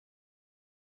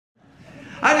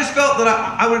just felt that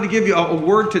I wanted to give you a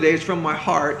word today. It's from my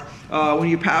heart. When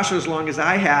you pastor as long as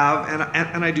I have,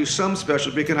 and I do some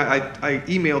special, because I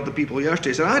emailed the people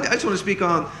yesterday. Said, I just want to speak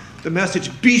on the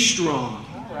message, be strong.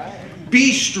 All right.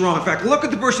 Be strong. In fact, look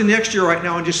at the person next to you right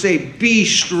now and just say, be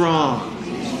strong.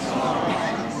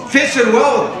 Fits in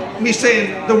well with me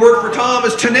saying the word for Tom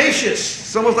is tenacious.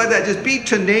 It's almost like that. Just be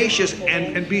tenacious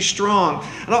and be strong.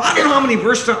 And I don't know how many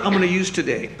verses I'm going to use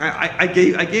today. I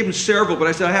gave him several, but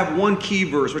I said I have one key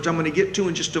verse, which I'm going to get to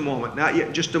in just a moment. Not yet,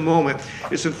 in just a moment.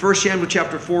 It's in 1 Samuel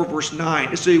chapter 4, verse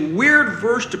 9. It's a weird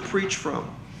verse to preach from.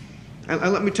 And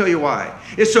let me tell you why.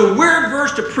 It's a weird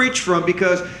verse to preach from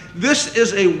because this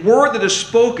is a word that is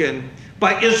spoken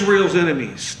by Israel's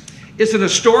enemies. It's an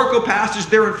historical passage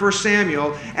there in 1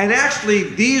 Samuel. And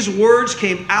actually, these words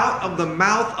came out of the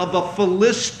mouth of a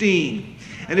Philistine.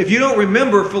 And if you don't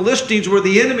remember, Philistines were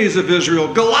the enemies of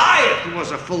Israel. Goliath was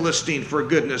a Philistine, for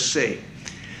goodness sake.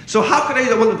 So how could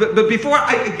I, but before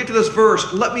I get to this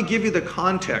verse, let me give you the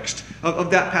context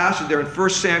of that passage there in 1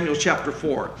 Samuel chapter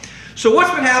 4. So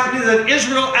what's been happening is that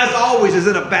Israel, as always, is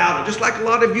in a battle. Just like a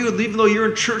lot of you, even though you're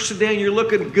in church today and you're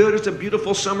looking good, it's a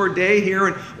beautiful summer day here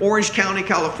in Orange County,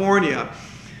 California.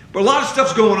 But a lot of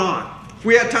stuff's going on. If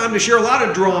we had time to share, a lot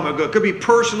of drama. It could be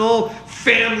personal,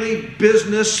 family,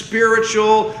 business,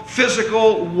 spiritual,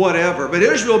 physical, whatever. But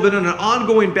Israel has been in an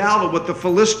ongoing battle with the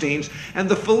Philistines, and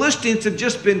the Philistines have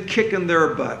just been kicking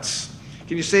their butts.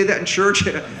 Can you say that in church?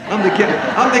 I'm the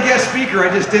guest speaker. I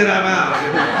just did. I'm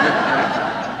out.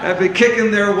 I've been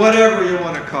kicking their whatever you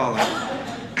want to call it.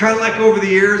 Kind of like over the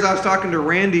years, I was talking to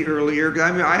Randy earlier.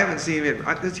 I mean, I haven't seen him.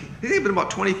 It's been about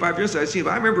 25 years since I've seen him.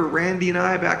 I remember Randy and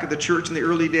I back at the church in the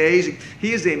early days.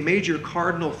 He is a major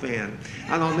Cardinal fan.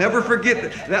 And I'll never forget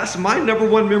that. That's my number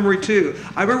one memory, too.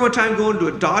 I remember one time going to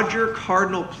a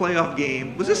Dodger-Cardinal playoff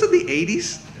game. Was this in the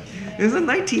 80s? It was in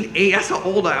 1980. That's how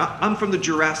old I'm from the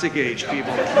Jurassic age,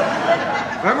 people.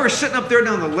 I remember sitting up there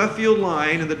down the left field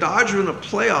line, and the Dodgers were in a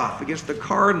playoff against the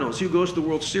Cardinals, who goes to the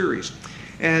World Series.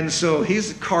 And so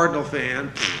he's a Cardinal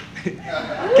fan.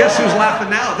 Guess who's laughing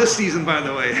now this season, by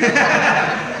the way?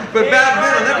 But back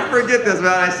then, I'll never forget this,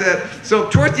 man. I said, so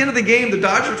towards the end of the game, the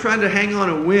Dodgers were trying to hang on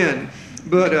and win.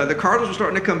 But the Cardinals were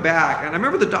starting to come back. And I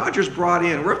remember the Dodgers brought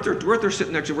in, we're up there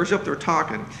sitting next to, we're up there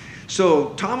talking. So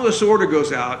Tom Lasorda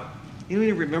goes out. You don't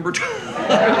even remember Tom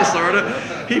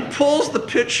Lasorda? He pulls the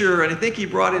pitcher, and I think he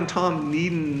brought in Tom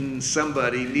Niedenfuhr.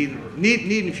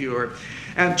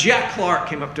 And Jack Clark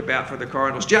came up to bat for the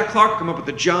Cardinals. Jack Clark came up with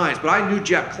the Giants, but I knew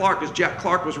Jack Clark because Jack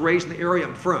Clark was raised in the area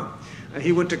I'm from.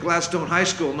 He went to Gladstone High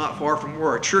School, not far from where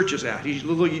our church is at. He's a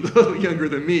little younger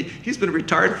than me. He's been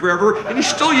retired forever, and he's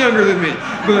still younger than me.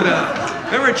 But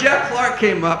remember, Jack Clark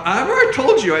came up. I remember I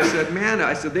told you, I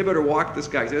said, they better walk this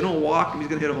guy. If they don't walk him, he's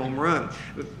going to hit a home run.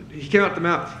 But he came out the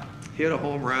mouth, hit a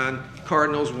home run.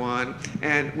 Cardinals won,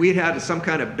 and we had some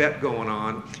kind of bet going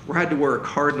on where I had to wear a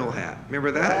Cardinal hat.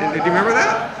 Remember that? Did you remember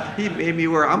that? He made me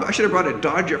wear. I should have brought a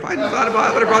Dodger. If I thought about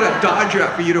it, I would have brought a Dodger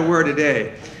hat for you to wear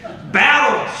today.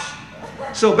 Battles.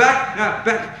 So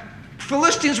back,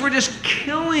 Philistines were just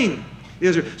killing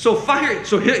Israel. So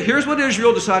here's what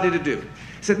Israel decided to do.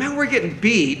 He said, man, we're getting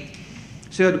beat. He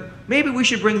said, maybe we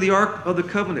should bring the Ark of the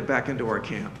Covenant back into our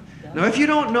camp. Now, if you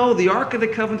don't know, the Ark of the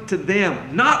Covenant to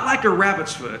them, not like a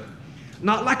rabbit's foot,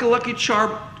 not like a lucky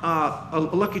charm,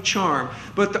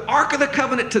 but the Ark of the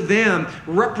Covenant to them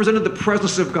represented the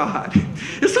presence of God.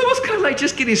 It's almost kind of like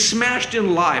just getting smashed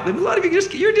in life. I mean, a lot of you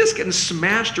you're just getting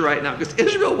smashed right now because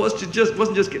Israel wasn't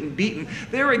just getting beaten;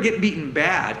 they were getting beaten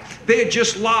bad. They had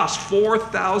just lost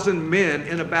 4,000 men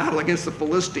in a battle against the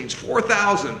Philistines.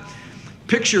 4,000.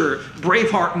 Picture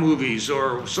Braveheart movies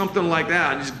or something like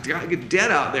that. Just get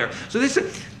dead out there. So they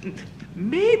said,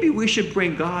 maybe we should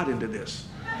bring God into this.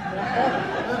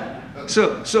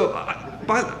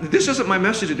 This isn't my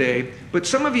message today, but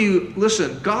some of you,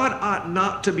 listen, God ought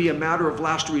not to be a matter of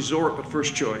last resort, but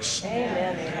first choice.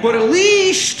 Amen. But at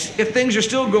least, if things are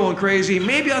still going crazy,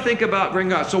 maybe I'll think about bringing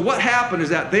God. So what happened is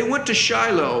that they went to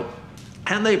Shiloh,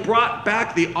 and they brought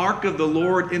back the Ark of the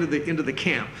Lord into the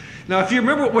camp. Now, if you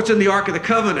remember what's in the Ark of the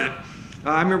Covenant,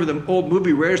 I remember the old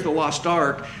movie, Raiders of the Lost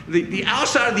Ark. The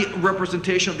outside of the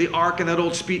representation of the Ark in that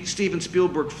old Steven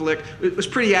Spielberg flick, it was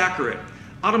pretty accurate.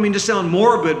 I don't mean to sound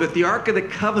morbid, but the Ark of the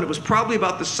Covenant was probably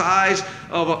about the size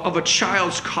of a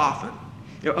child's coffin,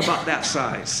 about that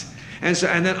size. And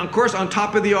then, of course, on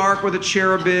top of the ark were the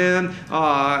cherubim,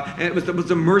 and it was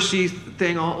the mercy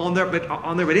thing on there.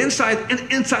 But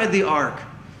inside the ark,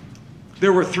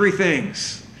 there were three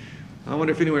things. I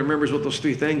wonder if anyone remembers what those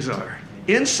three things are.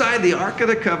 Inside the Ark of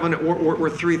the Covenant were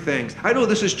three things. I know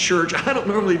this is church. I don't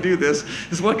normally do this.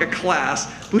 This is like a class.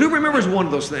 But who remembers one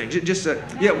of those things? It just said,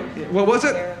 yeah, what was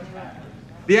it?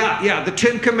 Yeah, the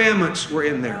 10 Commandments were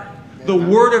in there. The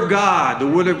Word of God, the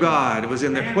Word of God was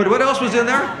in there. What else was in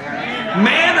there?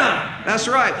 Manna. That's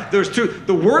right. There's two.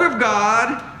 The Word of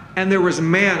God, and there was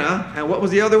manna. And what was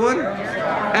the other one?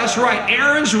 That's right.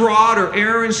 Aaron's rod, or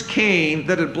Aaron's cane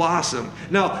that had blossomed.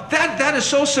 Now, that is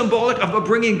so symbolic of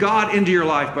bringing God into your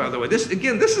life, by the way. This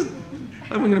is,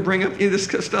 I'm going to bring up this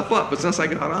stuff up, but since I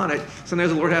got on it,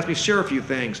 sometimes the Lord has me share a few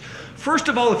things. First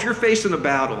of all, if you're facing a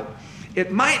battle, it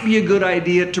might be a good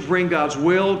idea to bring God's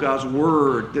will, God's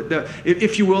word,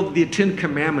 if you will, the 10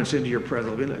 Commandments into your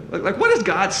presence. Like, what does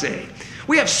God say?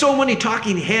 We have so many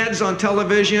talking heads on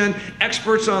television,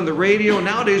 experts on the radio.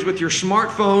 Nowadays, with your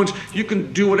smartphones, you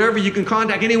can do whatever. You can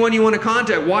contact anyone you want to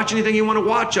contact, watch anything you want to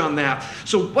watch on that.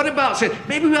 So what about saying,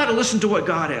 maybe we ought to listen to what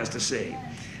God has to say?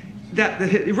 That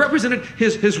it represented,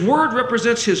 his word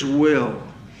represents his will.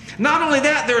 Not only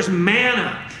that, there's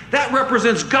manna. That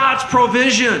represents God's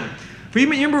provision. You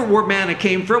remember where manna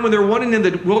came from when they were wandering in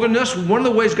the wilderness? One of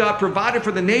the ways God provided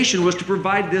for the nation was to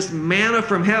provide this manna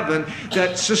from heaven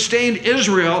that sustained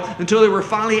Israel until they were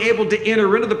finally able to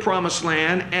enter into the promised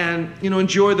land and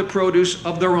enjoy the produce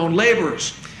of their own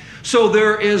labors. So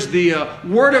there is the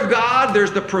Word of God,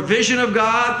 there's the provision of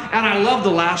God, and I love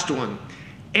the last one.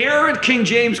 Aaron, King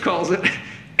James calls it,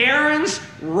 Aaron's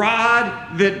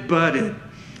rod that budded.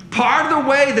 Part of the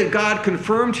way that God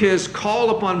confirmed his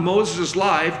call upon Moses'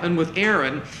 life and with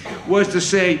Aaron was to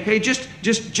say, hey, just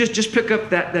pick up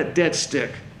that dead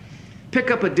stick.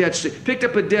 Pick up a dead stick. Picked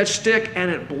up a dead stick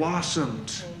and it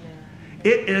blossomed.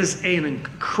 It is an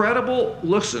incredible,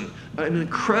 an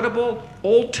incredible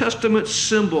Old Testament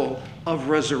symbol of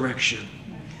resurrection.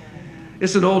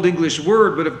 It's an old English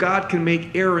word, but if God can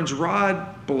make Aaron's rod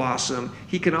blossom,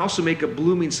 he can also make a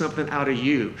blooming something out of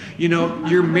you.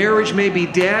 Your marriage may be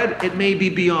dead. It may be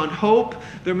beyond hope.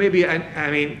 There may be,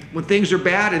 when things are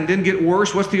bad and then get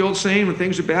worse, what's the old saying? When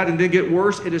things are bad and then get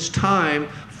worse, it is time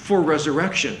for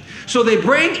resurrection. So they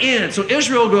bring in, so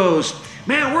Israel goes,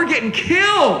 man, we're getting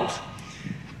killed.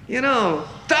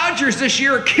 Dodgers this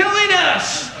year are killing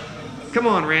us. Come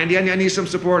on, Randy, I need some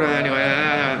support.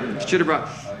 Anyway, should have brought...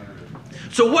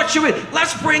 So what should we,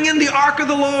 let's bring in the Ark of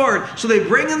the Lord. So they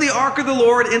bring in the Ark of the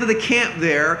Lord into the camp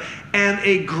there, and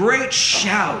a great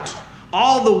shout.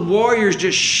 All the warriors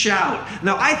just shout.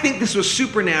 Now, I think this was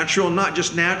supernatural, not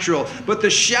just natural, but the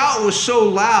shout was so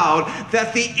loud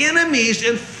that the enemies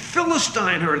in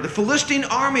Philistine heard, the Philistine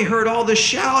army heard all this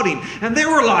shouting, and they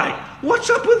were like, what's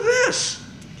up with this?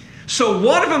 So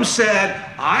one of them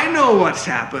said, I know what's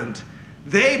happened.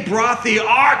 They brought the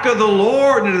Ark of the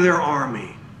Lord into their army.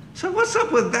 So what's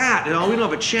up with that? We don't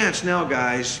have a chance now,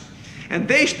 guys. And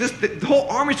the whole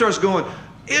army starts going,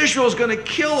 Israel's going to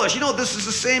kill us. This is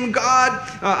the same God.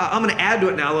 I'm going to add to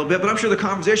it now a little bit, but I'm sure the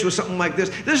conversation was something like this.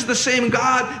 This is the same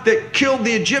God that killed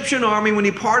the Egyptian army when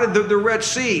he parted the Red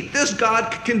Sea. This God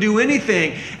can do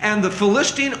anything. And the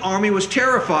Philistine army was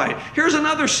terrified. Here's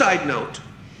another side note.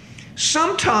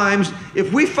 Sometimes,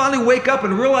 if we finally wake up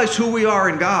and realize who we are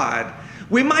in God,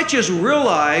 we might just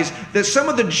realize that some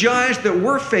of the giants that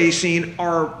we're facing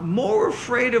are more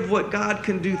afraid of what God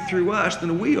can do through us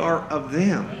than we are of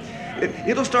them.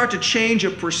 It'll start to change a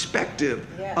perspective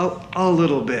a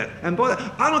little bit. And boy,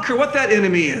 I don't care what that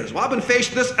enemy is. Well, I've been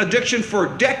facing this addiction for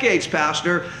decades,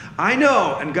 Pastor. I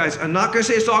know. And guys, I'm not going to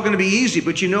say it's all going to be easy,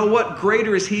 but you know what?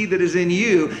 Greater is he that is in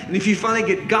you. And if you finally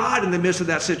get God in the midst of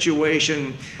that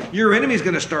situation, your enemy's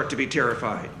going to start to be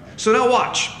terrified. So now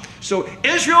watch. So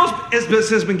Israel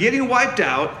has been getting wiped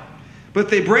out,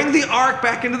 but they bring the ark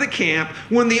back into the camp.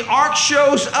 When the ark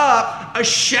shows up, a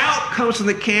shout comes from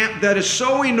the camp that is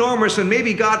so enormous, and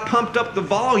maybe God pumped up the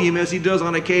volume as he does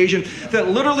on occasion, that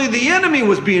literally the enemy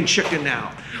was being chickened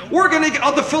out. We're going to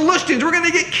get, the Philistines, we're going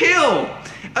to get killed.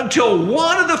 Until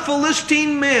one of the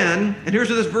Philistine men, and here's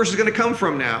where this verse is going to come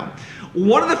from now,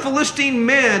 one of the Philistine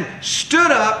men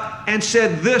stood up and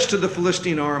said this to the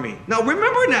Philistine army. Now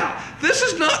remember now, this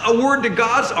is not a word to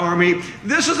God's army.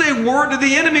 This is a word to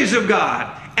the enemies of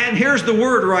God. And here's the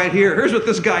word right here. Here's what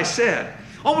this guy said.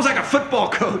 Almost like a football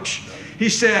coach. He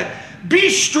said, be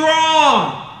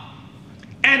strong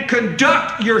and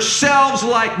conduct yourselves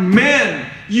like men,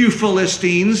 you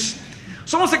Philistines.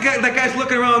 It's almost like that guy's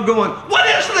looking around going, what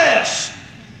is this?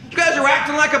 You guys are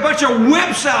acting like a bunch of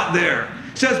whips out there.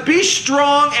 It says, be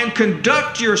strong and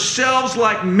conduct yourselves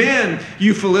like men,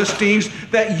 you Philistines,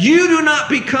 that you do not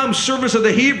become servants of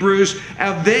the Hebrews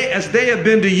as they have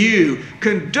been to you.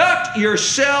 Conduct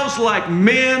yourselves like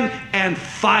men and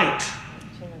fight.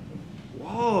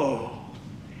 Whoa.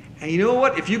 And you know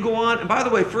what? If you go on, and by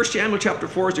the way, 1 Samuel chapter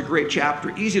 4 is a great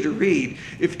chapter, easy to read.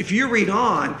 If you read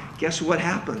on, guess what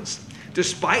happens?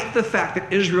 Despite the fact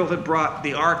that Israel had brought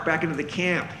the ark back into the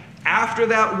camp, after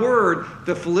that word,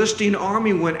 the Philistine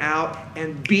army went out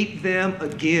and beat them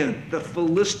again. The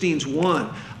Philistines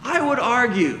won. I would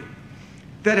argue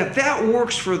that if that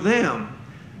works for them,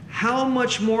 how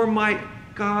much more might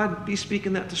God be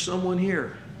speaking that to someone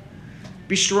here?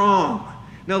 Be strong.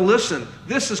 Now listen,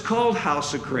 this is called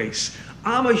House of Grace.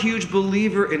 I'm a huge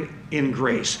believer in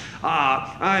grace.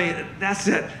 That's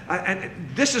it. And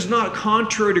this is not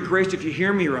contrary to grace if you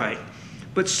hear me right.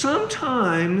 But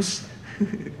sometimes,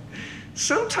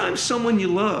 sometimes someone you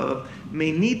love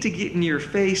may need to get in your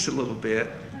face a little bit.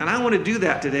 And I want to do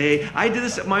that today. I did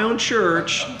this at my own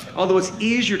church, although it's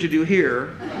easier to do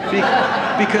here,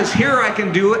 because here I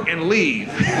can do it and leave.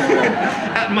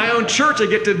 At my own church, I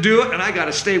get to do it, and I got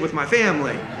to stay with my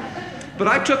family. But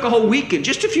I took a whole weekend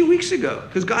just a few weeks ago,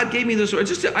 because God gave me this word.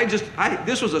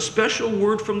 This was a special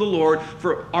word from the Lord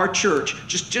for our church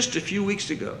just a few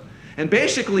weeks ago. And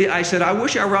basically, I said, I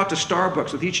wish I were out to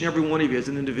Starbucks with each and every one of you as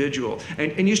an individual,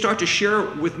 and you start to share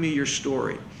with me your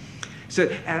story.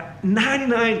 Said at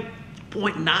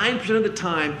 99.9% of the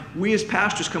time, we as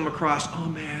pastors come across, oh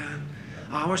man,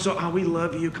 we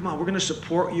love you. Come on, we're going to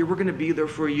support you. We're going to be there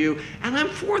for you. And I'm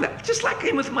for that, just like I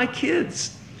am with my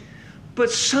kids.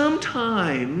 But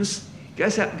sometimes,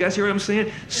 guys hear what I'm saying?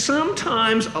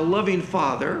 Sometimes a loving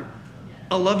father,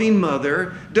 a loving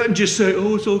mother doesn't just say,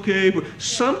 oh, it's okay. But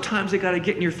sometimes they got to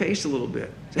get in your face a little bit.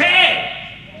 Say, hey,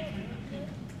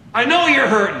 I know you're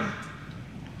hurting.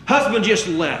 Husband just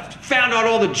left, found out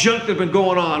all the junk that's been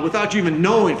going on without you even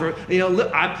knowing. We're there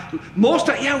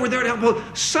to help.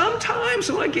 Sometimes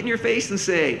someone might get in your face and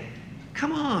say,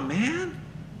 come on, man.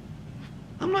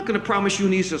 I'm not going to promise you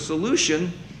an easy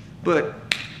solution, but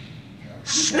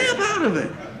snap out of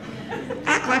it.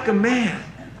 Act like a man.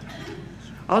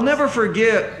 I'll never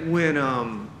forget when,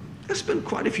 it's been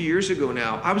quite a few years ago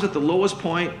now, I was at the lowest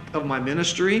point of my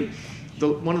ministry,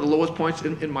 one of the lowest points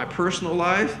in my personal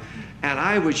life. And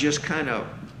I was just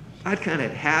I'd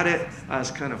had it. I was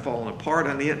kind of falling apart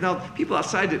on the end. Now, people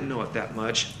outside didn't know it that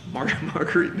much.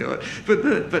 Marguerite knew it.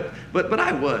 But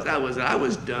I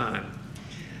was done.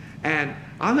 And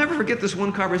I'll never forget this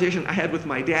one conversation I had with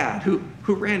my dad, who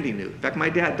Randy knew. In fact,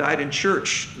 my dad died in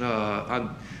church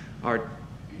on our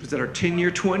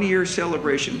 20-year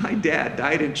celebration. My dad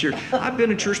died in church. I've been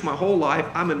in church my whole life.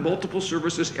 I'm in multiple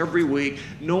services every week.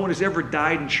 No one has ever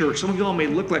died in church. Some of y'all may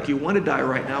look like you want to die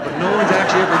right now, but no one's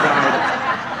actually ever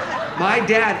died. My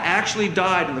dad actually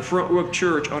died in the front row of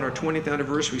church on our 20th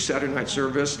anniversary Saturday night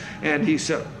service, and he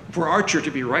said, for our church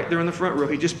to be right there in the front row,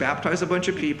 he just baptized a bunch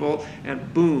of people,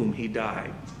 and boom, he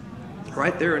died.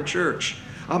 Right there in church.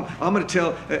 I'm going to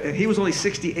tell, and he was only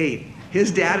 68. His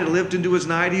dad had lived into his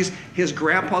 90s. His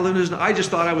grandpa lived into his 90s. I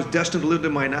just thought I was destined to live into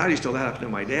my 90s till that happened to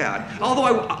my dad.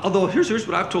 Although here's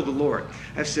what I've told the Lord.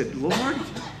 I said, Lord,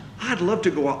 I'd love to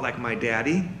go out like my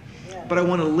daddy, but I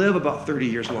want to live about 30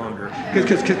 years longer.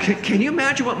 Because can you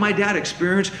imagine what my dad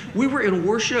experienced? We were in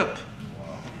worship.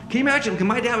 Can you imagine?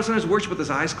 My dad was sometimes worship with his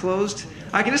eyes closed.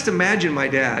 I can just imagine my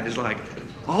dad is like,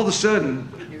 all of a sudden,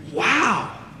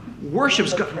 wow,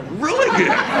 worship's gotten really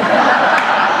good.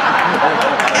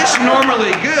 It's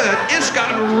normally good. It's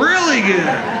gotten really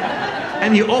good.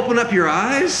 And you open up your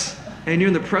eyes and you're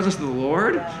in the presence of the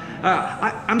Lord.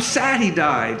 I'm sad he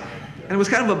died. And it was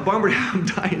kind of a bummer to have him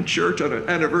die in church on an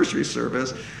anniversary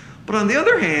service. But on the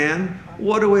other hand,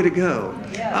 what a way to go.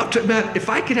 Man, if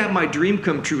I could have my dream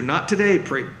come true, not today,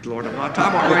 pray Lord, I'm not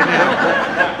talking about right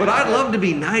now. But I'd love to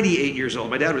be 98 years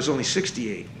old. My dad was only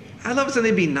 68. I'd love to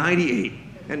someday be 98.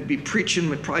 And be preaching,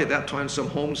 probably at that time, some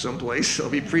home someplace. I'll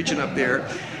be preaching up there.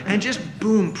 And just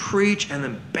boom, preach, and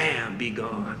then bam, be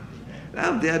gone.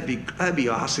 That'd be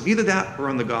awesome. Either that or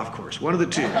on the golf course. One of the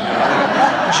two.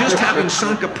 Just having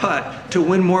sunk a putt to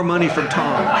win more money from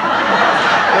Tom.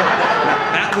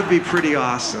 That would be pretty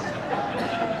awesome.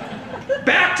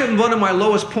 Back to one of my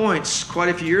lowest points quite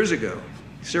a few years ago.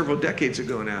 Several decades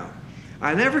ago now.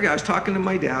 I was talking to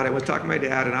my dad, and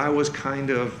I was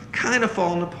kind of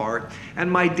falling apart.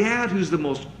 And my dad, who's the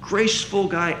most graceful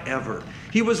guy ever,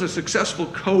 he was a successful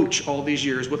coach all these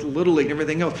years with Little League and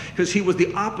everything else, because he was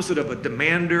the opposite of a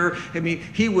demander. I mean,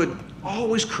 he would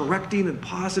always correcting and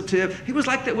positive. He was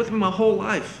like that with me my whole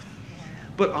life.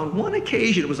 But on one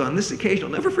occasion, it was on this occasion,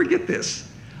 I'll never forget this.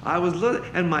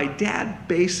 And my dad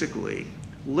basically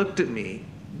looked at me,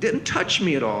 didn't touch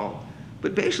me at all,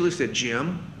 but basically said,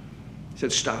 Jim, he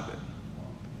said, stop it.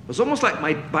 It was almost like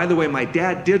by the way, my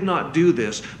dad did not do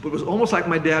this, but it was almost like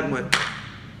my dad went,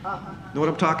 know what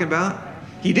I'm talking about?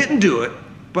 He didn't do it,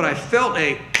 but I felt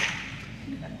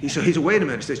He said, wait a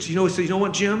minute. He said, you know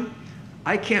what, Jim?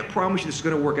 I can't promise you this is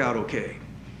going to work out okay.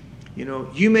 You know,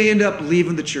 you may end up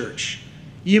leaving the church.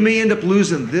 You may end up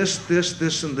losing this,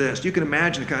 and this. You can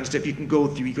imagine the kind of stuff you can go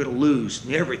through. You're going to lose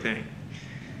everything.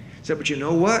 He said, but you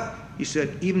know what? He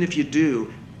said, even if you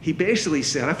do, he basically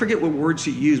said, I forget what words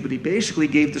he used, but he basically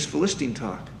gave this Philistine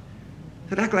talk. He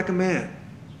said, act like a man.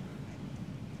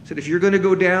 He said, if you're going to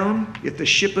go down, if the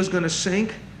ship is going to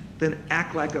sink, then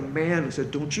act like a man. He said,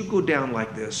 don't you go down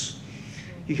like this.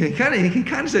 He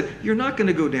kind of said, you're not going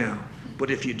to go down. But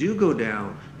if you do go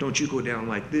down, don't you go down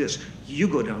like this. You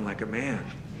go down like a man.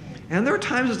 And there are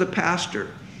times as a pastor,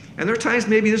 and there are times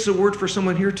maybe this is a word for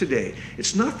someone here today.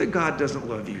 It's not that God doesn't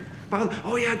love you.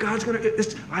 Oh yeah, God's going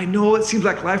to, I know it seems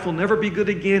like life will never be good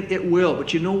again. It will.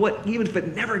 But you know what? Even if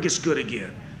it never gets good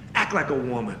again, act like a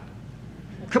woman.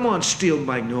 Come on, steel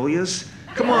magnolias.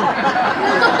 Come on,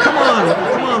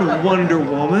 Wonder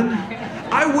Woman.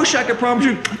 I wish I could promise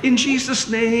you, in Jesus'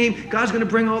 name, God's going to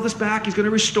bring all this back. He's going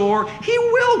to restore. He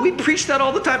will. We preach that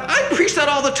all the time. I preach that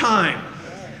all the time.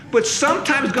 But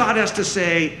sometimes God has to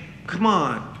say, come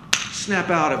on, snap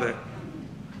out of it.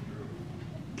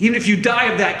 Even if you die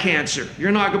of that cancer,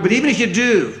 you're not good. But even if you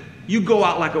do, you go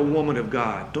out like a woman of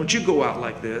God. Don't you go out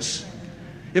like this.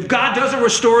 If God doesn't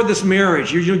restore this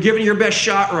marriage, you're giving your best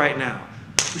shot right now.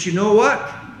 But you know what?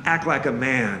 Act like a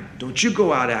man. Don't you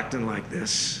go out acting like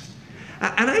this.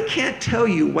 And I can't tell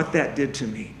you what that did to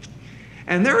me.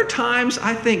 And there are times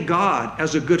I think God,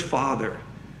 as a good father,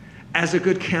 as a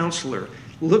good counselor,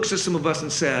 looks at some of us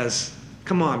and says,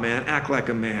 come on, man, act like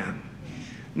a man.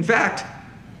 In fact,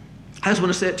 I just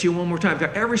want to say it to you one more time.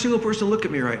 Every single person look at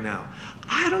me right now.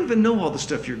 I don't even know all the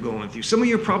stuff you're going through. Some of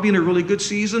you are probably in a really good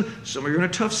season. Some of you are in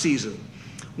a tough season.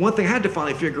 One thing I had to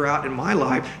finally figure out in my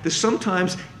life is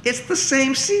sometimes it's the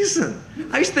same season.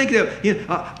 I used to think that,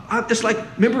 it's like,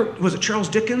 remember, was it Charles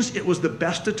Dickens? It was the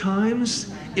best of times.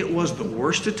 It was the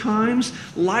worst of times.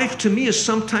 Life to me is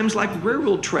sometimes like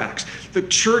railroad tracks. The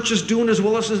church is doing as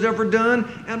well as it's ever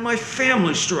done, and my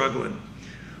family's struggling.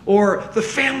 Or the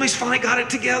family's finally got it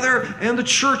together, and the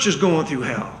church is going through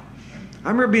hell. I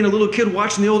remember being a little kid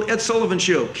watching the old Ed Sullivan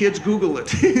Show. Kids, Google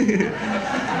it. And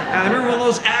I remember one of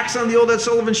those acts on the old Ed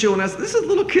Sullivan Show, and this is a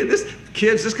little kid. This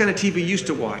kind of TV used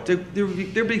to watch.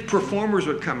 There'd be performers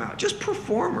would come out, just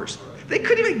performers. They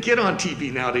couldn't even get on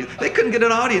TV nowadays. They couldn't get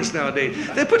an audience nowadays.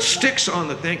 They put sticks on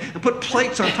the thing and put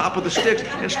plates on top of the sticks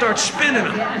and start spinning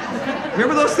them.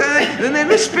 Remember those things? And then they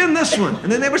would spin this one, and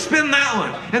then they would spin that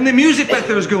one. And the music back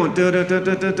there was going.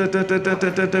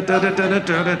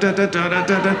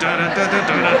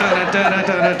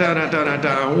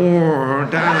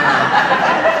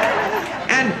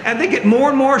 And they get more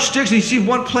and more sticks, and you see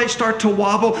one plate start to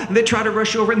wobble, and they try to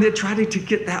rush over, and they try to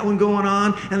get that one going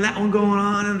on, and that one going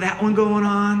on, and that one going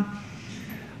on.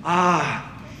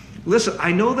 Listen,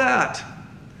 I know that.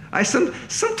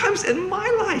 Sometimes in my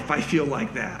life, I feel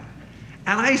like that.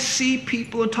 And I see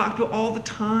people and talk to all the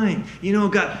time. You know,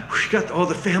 got all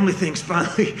the family things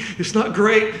finally. It's not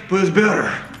great, but it's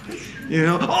better. You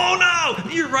know, oh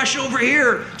no, you rush over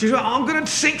here. I'm going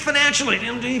to sink financially.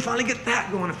 And you finally get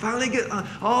that going. And finally get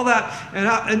all that.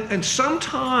 And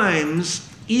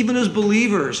sometimes, even as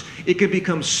believers, it can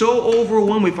become so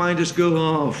overwhelmed we find just go,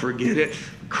 oh, forget it,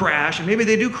 crash. And maybe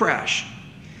they do crash.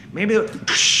 Maybe they'll,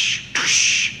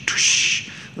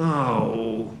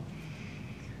 oh.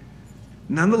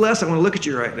 Nonetheless, I want to look at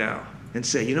you right now and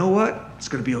say, you know what? It's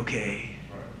going to be okay.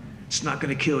 It's not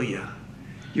going to kill you.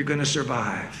 You're going to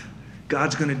survive.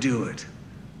 God's going to do it.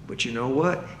 But you know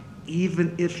what?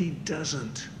 Even if he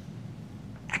doesn't,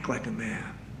 act like a man.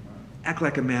 Act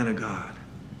like a man of God.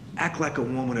 Act like a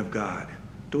woman of God.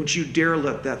 Don't you dare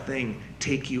let that thing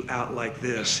take you out like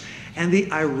this. And the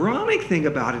ironic thing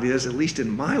about it is, at least in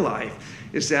my life,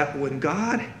 is that when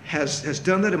God has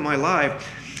done that in my life,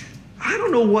 I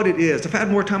don't know what it is. If I had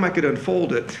more time, I could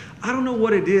unfold it. I don't know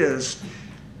what it is,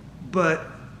 but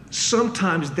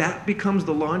sometimes that becomes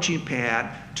the launching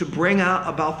pad to bring out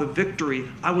about the victory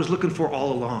I was looking for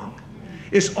all along.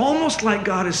 It's almost like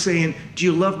God is saying, do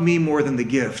you love me more than the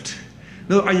gift?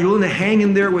 No, are you willing to hang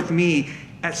in there with me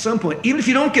at some point? Even if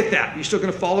you don't get that, you're still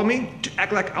going to follow me? To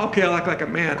act like, okay, I'll act like a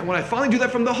man. And when I finally do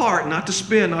that from the heart, not to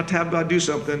spin, not to have God do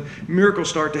something, miracles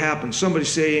start to happen. Somebody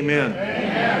say amen.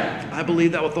 Amen. I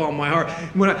believe that with all my heart.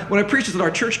 When I preached this at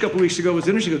our church a couple weeks ago, it was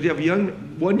interesting because we have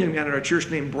one young man at our church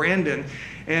named Brandon,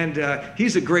 and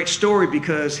he's a great story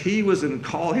because he was in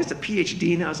college. He has a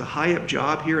Ph.D. now, has a high-up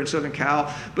job here in Southern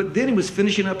Cal, but then he was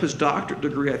finishing up his doctorate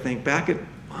degree, I think, back at,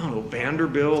 I don't know,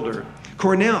 Vanderbilt or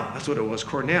Cornell. That's what it was,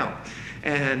 Cornell.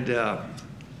 And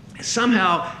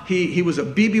somehow he was a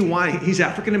BB Wine. He's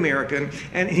African American,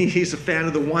 and he's a fan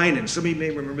of the Winans. Some of you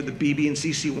may remember the BB and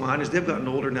CC Winans. They've gotten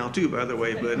older now too, by the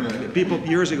way, but people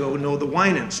years ago know the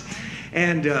Winans.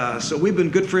 And so we've been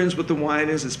good friends with the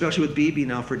Winans, especially with BB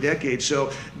now for decades.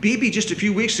 So BB just a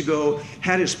few weeks ago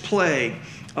had his play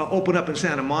open up in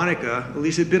Santa Monica. At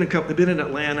least they've been in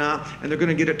Atlanta, and they're going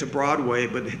to get it to Broadway.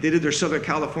 But they did their Southern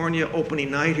California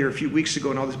opening night here a few weeks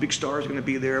ago, and all these big stars are going to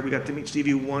be there. We got to meet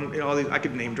Stevie Wonder, all these, I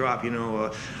could name drop,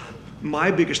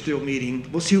 my biggest thrill meeting.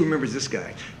 We'll see who remembers this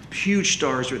guy. Huge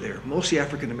stars are there, mostly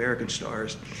African American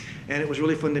stars, and it was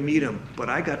really fun to meet them. But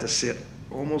I got to sit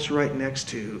almost right next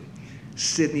to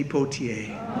Sidney Poitier.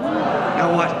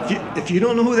 Now watch, if you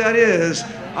don't know who that is,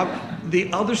 the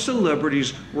other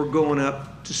celebrities were going up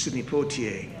to Sidney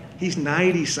Poitier. He's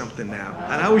 90-something now,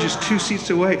 and I was just 2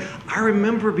 seats away. I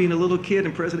remember being a little kid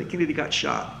and President Kennedy got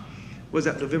shot. Was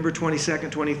that November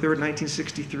 22nd, 23rd,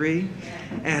 1963?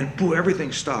 And boy,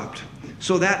 everything stopped.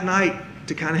 So that night,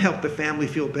 to kind of help the family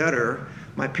feel better,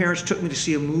 my parents took me to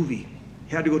see a movie.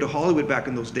 You had to go to Hollywood back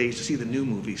in those days to see the new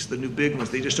movies, the new big ones.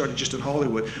 They just started just in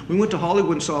Hollywood. We went to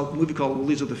Hollywood and saw a movie called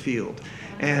Lilies of the Field.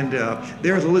 And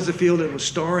there was Lilies of the Field, and it was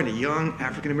starring a young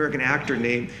African-American actor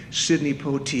named Sidney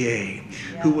Poitier,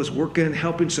 who was working,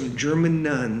 helping some German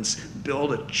nuns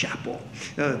build a chapel.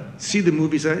 See the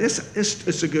movies.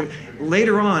 It's a good.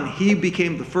 Later on, he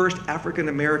became the first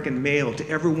African-American male to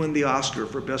ever win the Oscar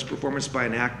for Best Performance by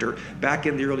an Actor back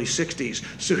in the early 60s.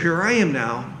 So here I am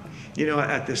now,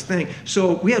 at this thing.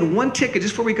 So we had one ticket,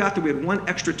 just before we got there, we had one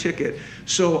extra ticket.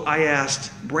 So I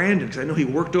asked Brandon, because I know he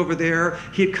worked over there.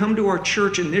 He had come to our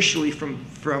church initially from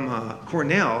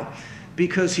Cornell,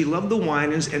 because he loved the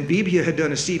Winans, and BB had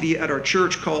done a CD at our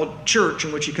church called Church,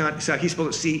 in which he spelled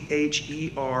it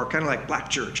C-H-E-R, kind of like Black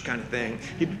Church kind of thing.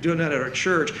 He'd been doing that at our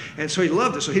church, and so he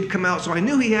loved it. So he'd come out. So I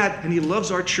knew he had, and he loves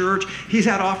our church. He's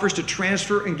had offers to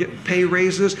transfer and get pay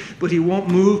raises, but he won't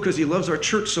move because he loves our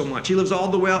church so much. He lives all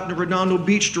the way out in Redondo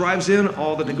Beach, drives in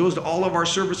and goes to all of our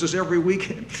services every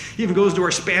weekend. He even goes to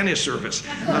our Spanish service.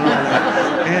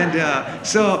 And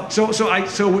so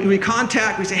we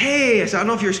contact. We say, hey, I said, I don't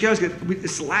know if your schedule's good.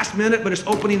 It's last minute, but it's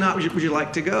opening up. Would you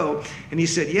like to go? And he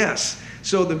said yes.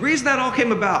 So the reason that all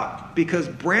came about, because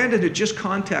Brandon had just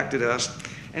contacted us,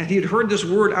 and he had heard this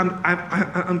word,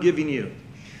 I'm giving you.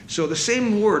 So the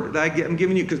same word that I'm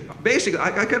giving you, because basically,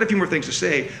 I got a few more things to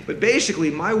say, but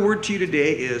basically my word to you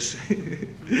today is,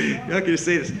 I'm not going to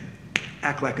say this,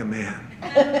 act like a man.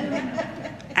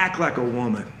 Act like a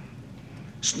woman.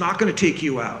 It's not going to take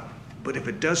you out. But if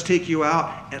it does take you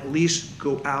out, at least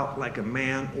go out like a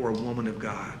man or a woman of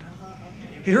God.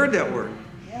 He heard that word.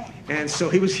 And so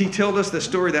he told us the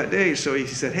story that day. So he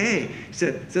said, hey,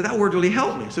 that word really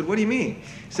helped me. I said, what do you mean?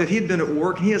 He said he'd been at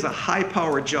work, and he has a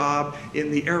high-powered job in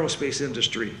the aerospace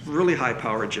industry, really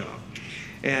high-powered job.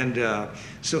 And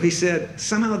so he said,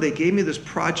 somehow they gave me this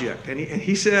project. And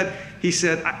he said,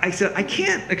 I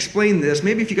can't explain this.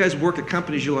 Maybe if you guys work at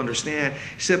companies, you'll understand.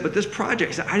 He said, but this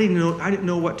project, he said, I didn't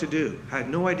know what to do. I had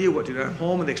no idea what to do. I'm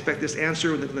home, and they expect this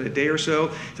answer within a day or so.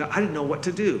 He said, I didn't know what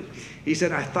to do. He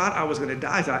said, I thought I was going to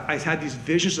die. I had these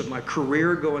visions of my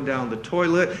career going down the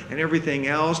toilet and everything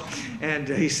else. And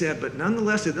he said, but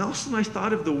nonetheless, and also I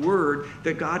thought of the word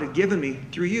that God had given me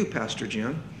through you, Pastor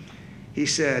Jim. He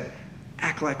said,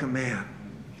 act like a man.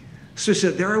 So he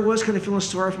said, there I was kind of feeling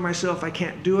sorry for myself. I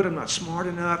can't do it. I'm not smart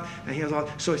enough. And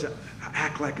so he said,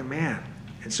 act like a man.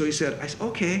 And so he said, I said,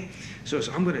 okay. So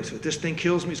if this thing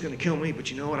kills me, it's going to kill me.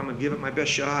 But you know what? I'm going to give it my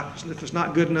best shot. If it's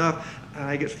not good enough,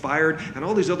 I get fired. And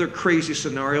all these other crazy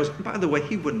scenarios. And by the way,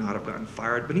 he would not have gotten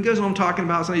fired. But he knows what I'm talking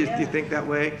about. So you think that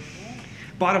way.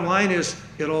 Bottom line is,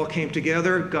 it all came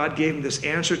together. God gave him this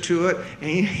answer to it, and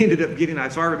he ended up getting,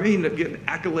 as far as me, he ended up getting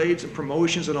accolades and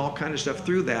promotions and all kind of stuff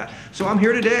through that. So I'm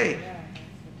here today,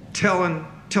 telling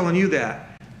you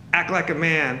that. Act like a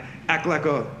man, act like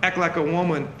a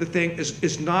woman. The thing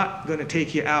is not going to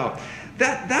take you out.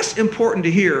 That's important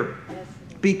to hear,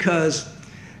 because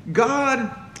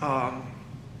God,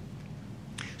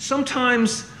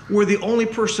 sometimes we're the only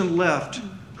person left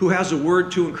who has a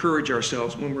word to encourage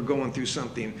ourselves when we're going through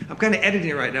something. I'm kind of editing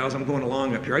it right now as I'm going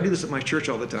along up here. I do this at my church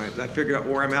all the time. I figure out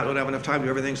where I'm at. I don't have enough time to do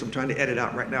everything, so I'm trying to edit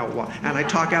out right now. And I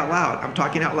talk out loud. I'm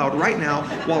talking out loud right now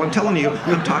while I'm telling you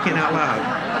I'm talking out loud.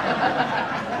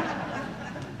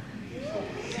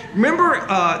 Remember,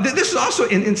 this is also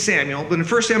in Samuel, but in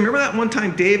 1 Samuel, remember that one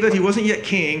time David, he wasn't yet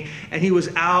king, and he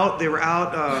was out, they were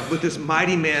out with this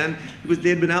mighty men. They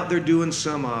had been out there doing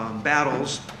some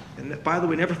battles. And by the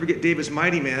way, never forget David's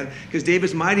mighty men, because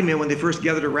David's mighty men, when they first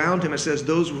gathered around him, it says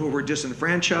those who were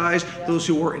disenfranchised, those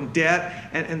who were in debt,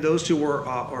 and those who were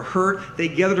hurt, they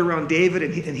gathered around David,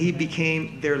 and he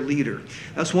became their leader.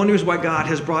 That's one reason why God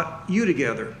has brought you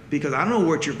together, because I don't know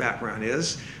what your background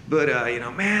is, but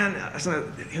man,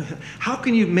 how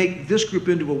can you make this group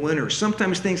into a winner?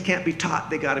 Sometimes things can't be taught,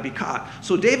 they got to be caught.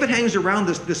 So David hangs around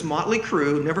this motley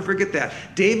crew. Never forget that.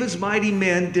 David's mighty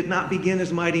men did not begin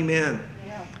as mighty men.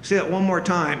 Say that one more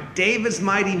time. David's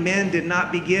mighty men did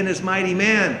not begin as mighty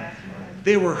men.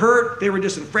 They were hurt, they were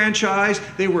disenfranchised,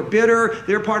 they were bitter,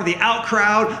 they were part of the out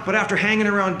crowd, but after hanging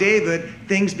around David,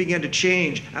 things began to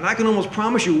change. And I can almost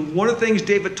promise you, one of the things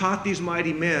David taught these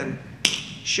mighty men,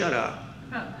 shut up.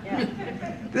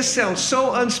 This sounds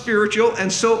so unspiritual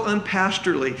and so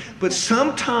unpastorly, but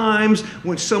sometimes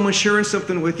when someone's sharing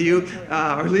something with you, or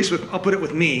at least I'll put it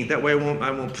with me, that way I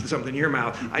won't put something in your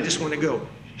mouth, I just want to go,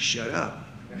 shut up.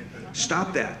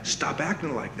 Stop that. Stop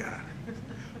acting like that.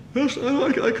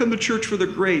 I come to church for the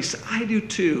grace. I do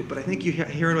too, but I think you're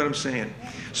hearing what I'm saying.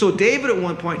 So David at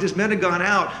one point, his men had gone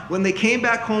out. When they came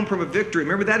back home from a victory,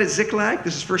 remember that at Ziklag?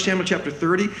 This is 1 Samuel chapter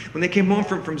 30. When they came home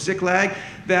from Ziklag,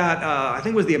 that I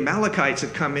think it was the Amalekites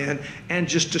had come in and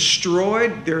just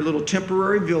destroyed their little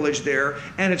temporary village there,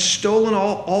 and had stolen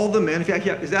all the men. In fact,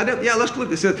 is that it? Yeah, let's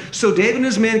look. It says, so David and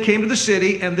his men came to the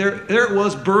city, and there it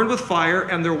was, burned with fire,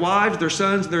 and their wives, their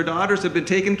sons, and their daughters had been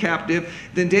taken captive.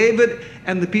 Then David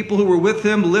and the people who were with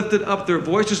him lifted up their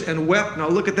voices and wept. Now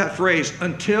look at that phrase,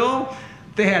 until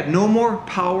they had no more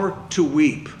power to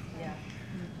weep.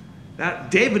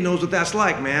 That David knows what that's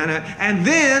like, man. And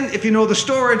then, if you know the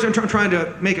story, I'm trying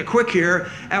to make it quick here,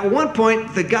 at one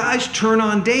point, the guys turn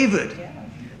on David.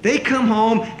 They come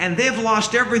home, and they've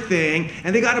lost everything,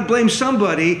 and they got to blame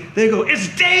somebody. They go,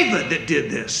 it's David that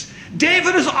did this.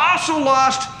 David has also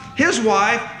lost his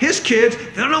wife, his kids.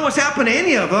 They don't know what's happened to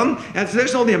any of them. And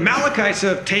there's no the Amalekites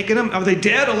have taken them. Are they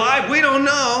dead, alive? We don't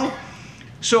know.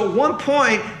 So at one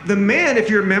point, the men, if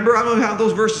you remember, I don't have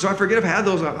those verses, so I forget if I had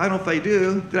those. I don't know if I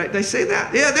do. Did I say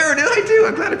that? Yeah, there it is. I do.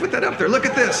 I'm glad I put that up there. Look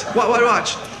at this.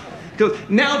 Watch. Because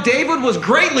now David was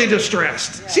greatly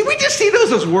distressed. See, we just see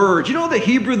those as words. You know, the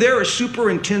Hebrew there is super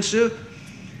intensive.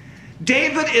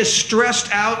 David is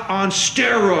stressed out on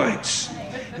steroids.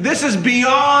 This is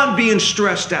beyond being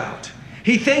stressed out.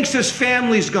 He thinks his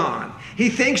family's gone. He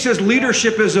thinks his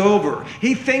leadership is over.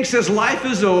 He thinks his life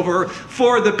is over.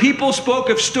 For the people spoke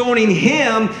of stoning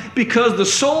him because the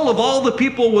soul of all the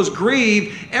people was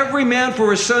grieved, every man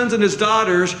for his sons and his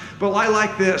daughters. But I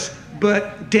like this.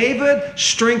 But David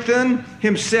strengthened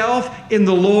himself in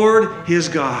the Lord his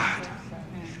God.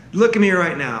 Look at me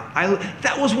right now.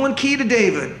 That was one key to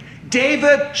David.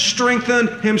 David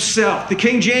strengthened himself. The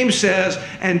King James says,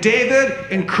 and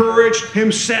David encouraged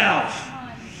himself.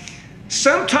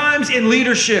 Sometimes in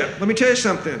leadership, let me tell you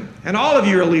something, and all of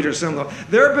you are leaders.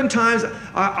 There have been times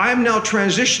I'm now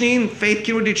transitioning Faith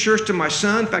Community Church to my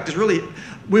son. In fact,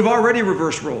 we've already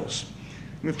reversed roles.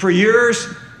 I mean, for years,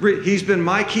 he's been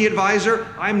my key advisor.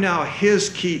 I'm now his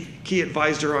key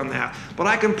advisor on that. But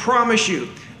I can promise you,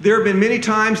 there have been many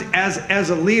times as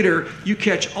a leader, you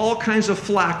catch all kinds of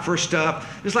flack for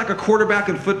stuff. It's like a quarterback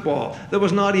in football. That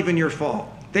was not even your fault.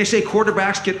 They say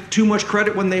quarterbacks get too much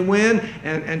credit when they win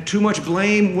and too much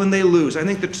blame when they lose. I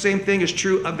think the same thing is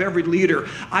true of every leader.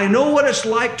 I know what it's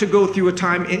like to go through a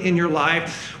time in your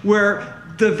life where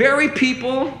the very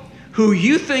people who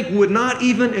you think would not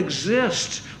even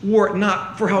exist were it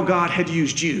not for how God had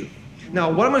used you. Now,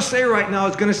 what I'm going to say right now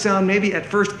is going to sound maybe at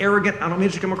first arrogant. I don't mean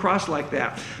to come across like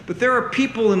that. But there are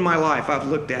people in my life I've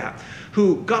looked at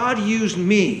who God used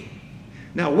me.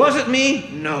 Not was it me?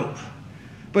 No.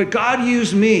 But God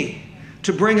used me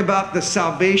to bring about the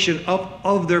salvation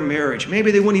of their marriage.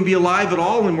 Maybe they wouldn't even be alive at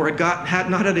all anymore had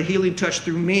not had a healing touch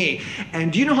through me.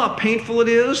 And do you know how painful it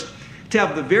is to have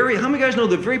how many of you guys know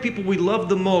the very people we love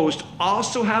the most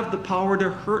also have the power to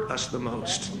hurt us the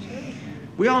most?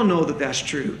 We all know that that's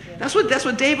true. That's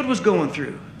what David was going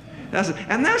through.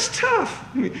 And that's tough.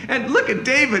 And look at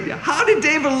David. How did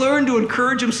David learn to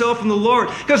encourage himself in the Lord?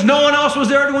 Because no one else was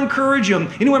there to encourage him.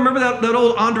 Anyone remember that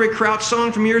old Andre Crouch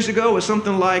song from years ago? It was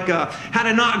something like, had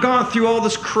I not gone through all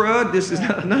this crud, this is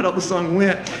not how the song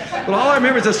went. But all I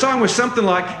remember is the song was something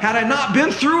like, had I not been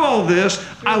through all this,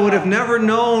 I would have never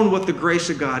known what the grace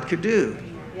of God could do.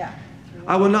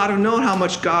 I would not have known how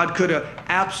much God could have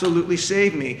absolutely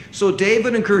saved me. So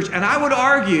David encouraged, and I would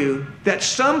argue that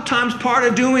sometimes part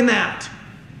of doing that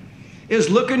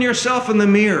is looking yourself in the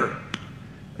mirror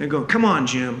and going, come on,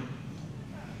 Jim,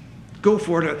 go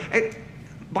for it. And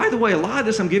by the way, a lot of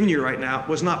this I'm giving you right now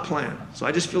was not planned. So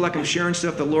I just feel like I'm sharing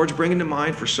stuff the Lord's bringing to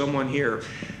mind for someone here.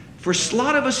 For a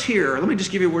lot of us here, let me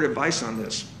just give you a word of advice on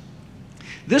this.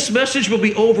 This message will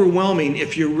be overwhelming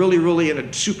if you're really, really in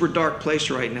a super dark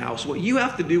place right now. So what you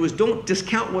have to do is don't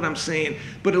discount what I'm saying,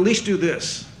 but at least do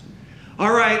this.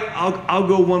 All right, I'll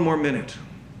go one more minute.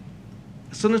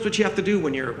 Sometimes what you have to do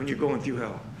when you're going through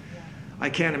hell. I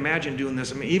can't imagine doing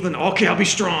this. I mean, even, okay, I'll be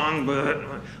strong, but,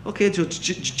 okay, so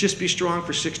just be strong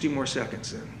for 60 more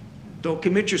seconds then. Don't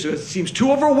commit yourself. It seems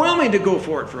too overwhelming to go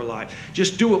for it for a life.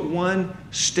 Just do it one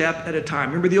step at a time.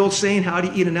 Remember the old saying, how do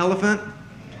you eat an elephant?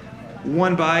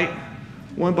 One bite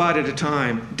at a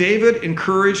time. David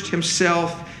encouraged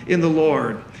himself in the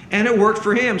Lord, and it worked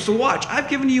for him. So watch, I've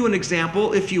given you an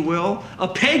example, if you will,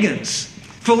 of pagans,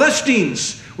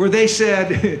 Philistines, where they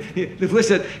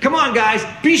said, come on guys,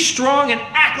 be strong and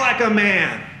act like a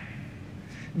man.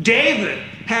 David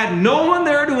had no one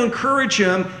there to encourage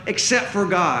him except for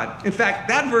God. In fact,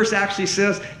 that verse actually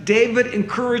says, David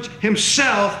encouraged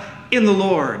himself in the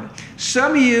Lord.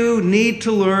 Some of you need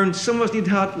to learn, some of us need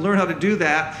to learn how to do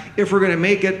that if we're going to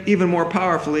make it even more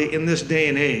powerfully in this day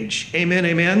and age. Amen,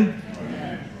 amen?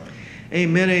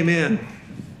 Amen, amen. Amen.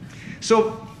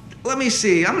 So let me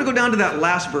see. I'm going to go down to that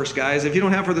last verse, guys. If you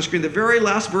don't have it for the screen, the very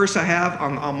last verse I have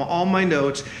on all my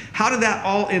notes. How did that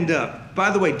all end up? By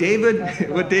the way, David,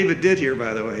 what David did here,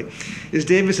 by the way, is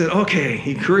David said, okay,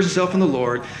 he encouraged himself in the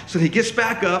Lord. So he gets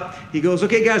back up. He goes,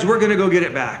 okay, guys, we're going to go get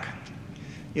it back.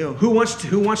 You know, who wants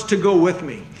to go with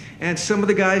me? And some of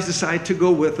the guys decide to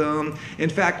go with them. In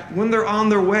fact, when they're on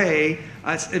their way,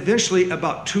 eventually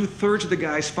about 2/3 of the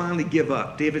guys finally give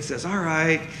up. David says, all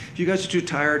right, if you guys are too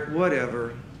tired,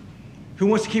 whatever. Who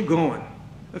wants to keep going?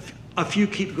 A few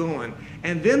keep going.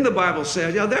 And then the Bible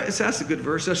says, yeah, that's a good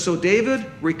verse. So David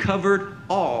recovered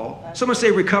all. Someone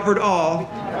say recovered all.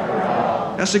 Recovered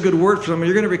all. That's a good word for them.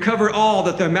 You're going to recover all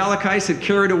that the Amalekites had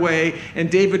carried away,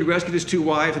 and David rescued his 2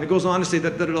 wives. And it goes on to say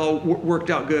that it all worked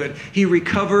out good. He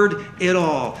recovered it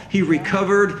all. He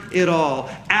recovered it all.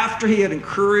 After he had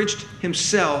encouraged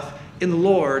himself in the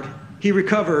Lord, he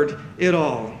recovered it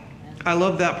all. I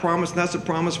love that promise, and that's a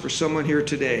promise for someone here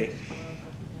today.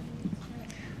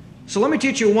 So let me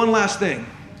teach you one last thing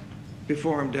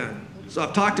before I'm done. So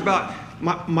I've talked about,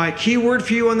 my key word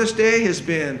for you on this day has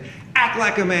been act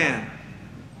like a man.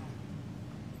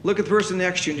 Look at the person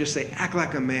next to you and just say, act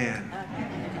like a man.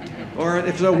 Or if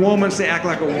it's a woman, say act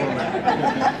like a woman.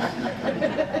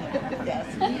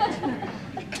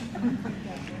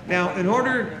 Now, in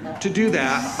order to do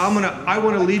that, I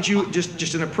want to lead you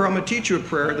just in a prayer. I'm going to teach you a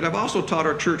prayer that I've also taught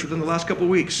our church within the last couple of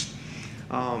weeks.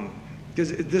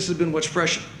 Because this has been what's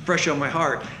fresh on my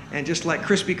heart. And just like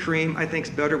Krispy Kreme, I think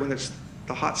it's better when it's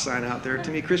the hot sign out there.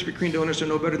 To me, Krispy Kreme donuts are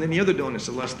no better than the other donuts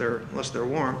unless they're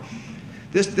warm.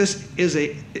 This is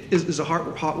a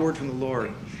hot word from the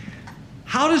Lord.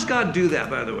 How does God do that,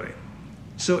 by the way?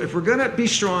 So if we're going to be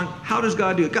strong, how does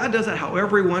God do it? God does that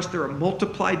however he wants. There are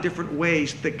multiplied different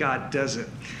ways that God does it.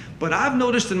 But I've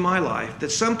noticed in my life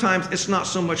that sometimes it's not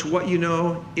so much what you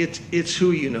know, it's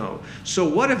who you know. So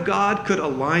what if God could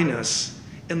align us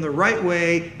in the right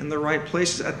way, in the right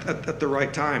places, at the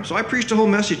right time? So I preached a whole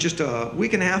message just a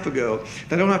week and a half ago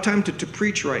that I don't have time to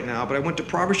preach right now, but I went to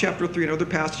Proverbs chapter 3 and other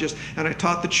passages, and I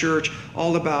taught the church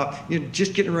all about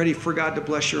just getting ready for God to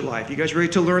bless your life. You guys ready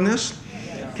to learn this?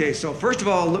 Okay, so first of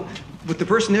all, look, with the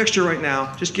person next to you right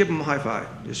now, just give them a high five.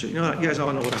 Just, you guys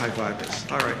all know what a high five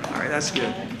is. All right, that's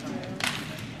good.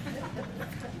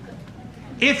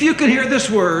 If you could hear this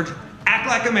word, act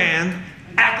like a man,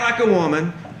 act like a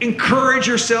woman, encourage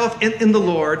yourself in the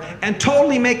Lord, and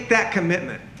totally make that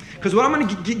commitment. Because what I'm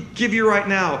going to give you right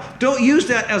now, don't use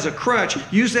that as a crutch.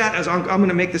 Use that as, I'm going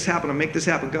to make this happen. I'll make this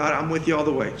happen. God, I'm with you all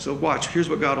the way. So watch. Here's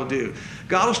what God will do.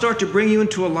 God will start to bring you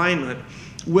into alignment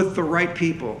with the right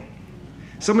people.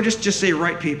 Someone just say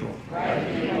right people.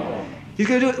 Right people. He's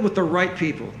going to do it with the right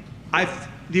people.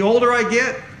 The older I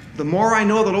get, the more I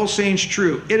know that old saying's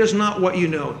true. It is not what you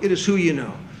know. It is who you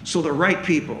know. So the right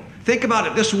people. Think about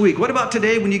it this week. What about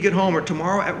today when you get home, or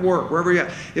tomorrow at work, wherever you're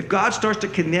at? If God starts to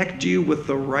connect you with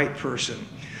the right person.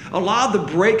 A lot of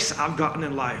the breaks I've gotten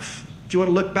in life, if you want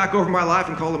to look back over my life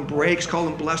and call them breaks, call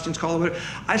them blessings, call them whatever,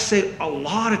 I say a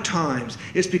lot of times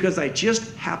it's because I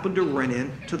just happened to run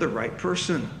into the right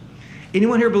person.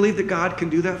 Anyone here believe that God can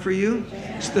do that for you?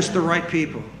 It's the right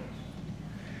people.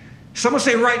 Someone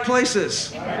say right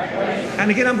places.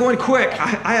 And again, I'm going quick.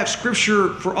 I have scripture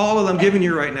for all of them giving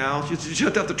you right now. You just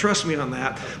have to trust me on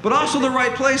that. But also the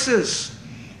right places.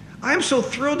 I am so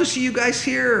thrilled to see you guys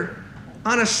here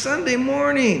on a Sunday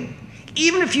morning.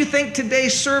 Even if you think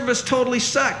today's service totally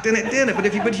sucked, and it didn't, but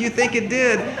if you think it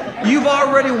did, you've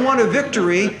already won a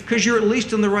victory because you're at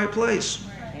least in the right place.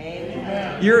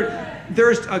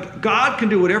 God can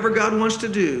do whatever God wants to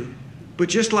do. But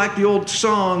just like the old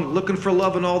song, looking for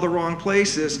love in all the wrong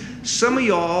places, some of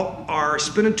y'all are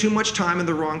spending too much time in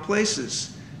the wrong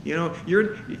places. You know,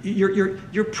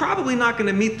 you're probably not going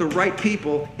to meet the right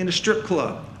people in a strip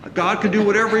club. God can do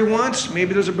whatever he wants,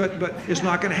 maybe there's but it's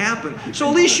not going to happen. So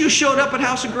at least you showed up at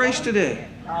House of Grace today.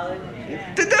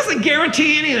 That doesn't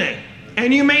guarantee anything.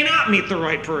 And you may not meet the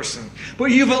right person,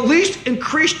 but you've at least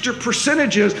increased your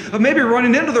percentages of maybe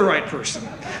running into the right person.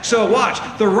 So watch,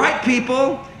 the right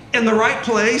people in the right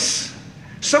place.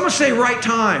 Someone say right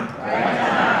time. Right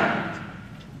time.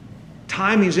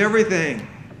 Timing is everything.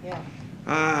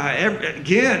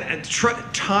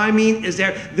 Timing is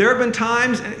there. There have been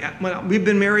times, when we've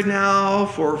been married now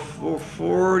for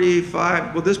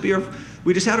 45, will this be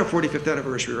we just had our 45th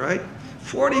anniversary, right?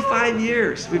 45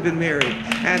 years we've been married.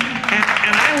 And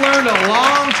I learned a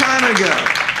long time ago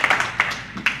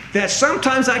that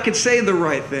sometimes I could say the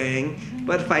right thing,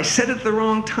 but if I said it at the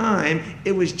wrong time,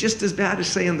 it was just as bad as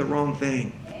saying the wrong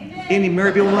thing. Any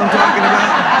married people know what I'm talking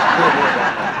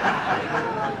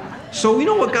about? So you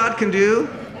know what God can do?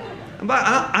 I'm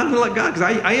going to let God,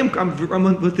 because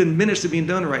I'm within minutes of being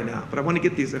done right now, but I want to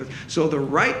get these. So the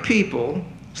right people,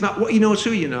 it's not what you know, it's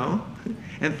who you know.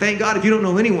 And thank God, if you don't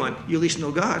know anyone, you at least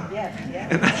know God. Yes.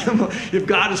 And if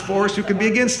God is for us, who can be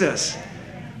against us?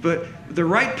 But the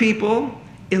right people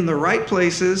in the right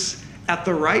places at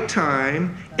the right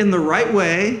time in the right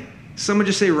way. Someone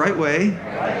just say right way.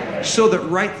 So that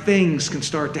right things can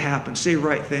start to happen. Say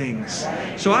right things.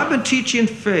 So I've been teaching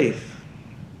faith.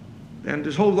 And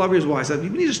this whole love is why I said we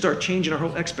need to start changing our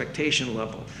whole expectation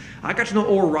level. I got to know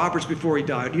Oral Roberts before he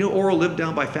died. You know, Oral lived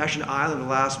down by Fashion Island the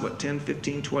last, 10,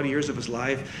 15, 20 years of his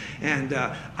life. And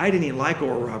I didn't even like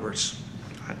Oral Roberts.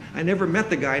 I never met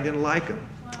the guy. I didn't like him.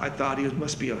 I thought he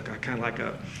must be kind of like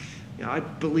a, you know, I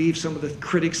believed some of the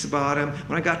critics about him.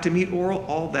 When I got to meet Oral,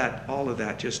 all of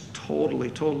that just totally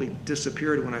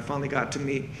disappeared when I finally got to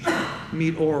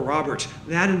meet Oral Roberts.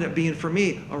 That ended up being, for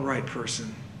me, a right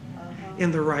person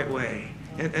in the right way.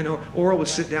 And Oral would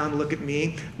sit down and look at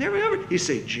me. Never, he'd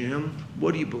say, Jim,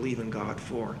 what do you believe in God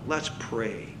for? Let's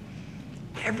pray.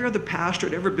 Every other pastor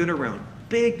I'd ever been around,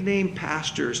 big name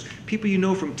pastors, people you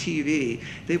know from TV,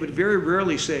 they would very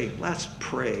rarely say, let's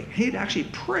pray. He'd actually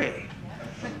pray.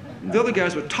 The other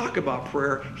guys would talk about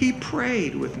prayer. He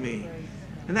prayed with me.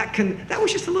 And that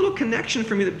was just a little connection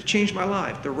for me that changed my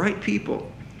life. The right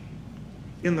people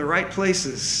in the right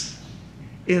places,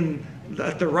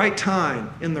 at the right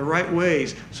time, in the right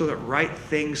ways, so that right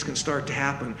things can start to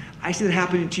happen. I see that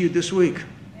happening to you this week.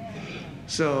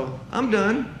 So I'm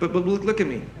done, but look at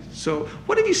me. So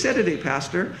what have you said today,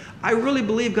 Pastor? I really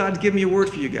believe God's given me a word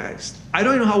for you guys. I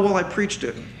don't even know how well I preached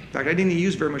it. In fact, I didn't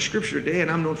use very much scripture today, and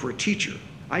I'm known for a teacher.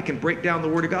 I can break down the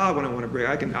word of God when I want to break.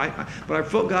 But I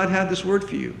felt God had this word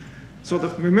for you. So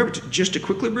remember, just to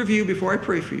quickly review before I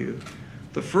pray for you,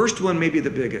 the first one may be the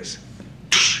biggest.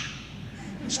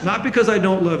 It's not because I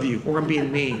don't love you or I'm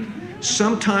being mean.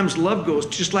 Sometimes love goes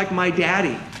just like my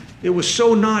daddy. It was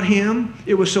so not him.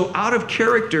 It was so out of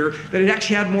character that it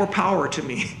actually had more power to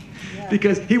me. Yeah.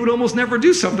 Because he would almost never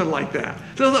do something like that.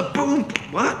 So the boom,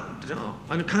 what? No.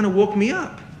 And it kind of woke me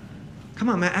up. Come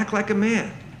on, man, act like a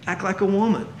man. Act like a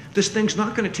woman. This thing's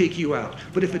not going to take you out.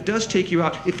 But if it does take you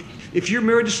out, if you're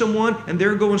married to someone and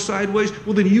they're going sideways,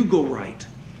 well, then you go right.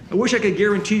 I wish I could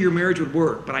guarantee your marriage would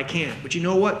work, but I can't. But you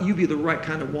know what? You be the right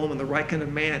kind of woman, the right kind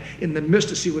of man in the midst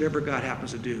to see whatever God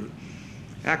happens to do.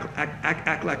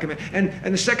 Act like a man.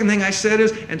 And the second thing I said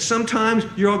is, and sometimes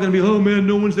you're all going to be, oh man,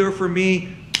 no one's there for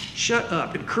me. Shut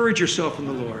up. Encourage yourself in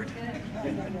the Lord.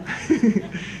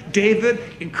 David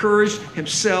encouraged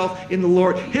himself in the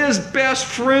Lord. His best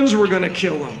friends were going to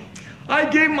kill him. I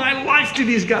gave my life to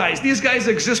these guys. These guys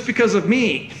exist because of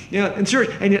me. You know,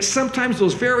 and yet sometimes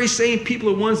those very same people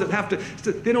are ones that have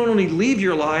to, they don't only leave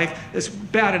your life, it's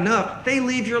bad enough, they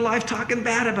leave your life talking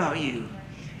bad about you.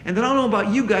 And then I don't know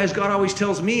about you guys, God always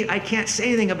tells me I can't say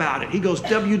anything about it. He goes,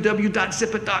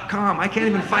 www.zipit.com. I can't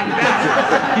even fight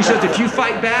back. He says, if you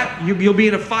fight back, you'll be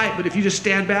in a fight. But if you just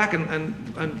stand back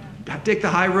and take the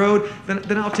high road,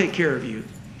 then I'll take care of you.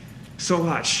 So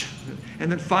much.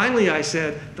 And then finally I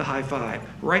said the high five.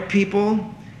 Right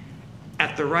people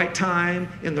at the right time,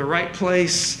 in the right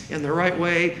place, in the right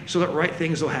way, so that right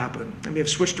things will happen. I may have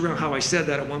switched around how I said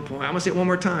that at one point. I'm going to say it one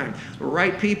more time.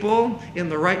 Right people in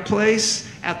the right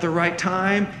place, at the right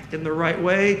time, in the right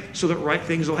way, so that right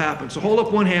things will happen. So hold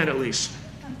up one hand at least.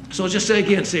 So just say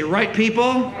again, say right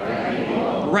people,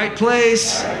 right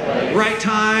place, right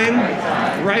time,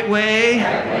 right way,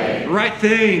 right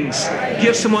things.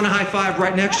 Give someone a high five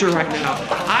right next to you right now.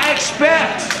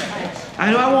 I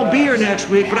know I won't be here next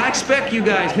week, but I expect you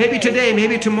guys, maybe today,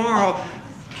 maybe tomorrow,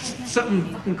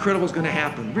 something incredible is going to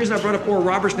happen. The reason I brought up Oral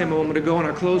Roberts' name a moment ago, and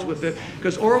I'll close with it,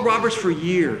 because Oral Roberts for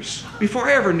years, before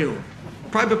I ever knew him,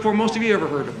 probably before most of you ever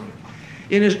heard of him,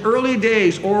 in his early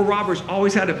days, Oral Roberts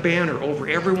always had a banner over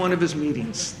every one of his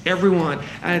meetings, everyone.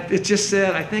 And it just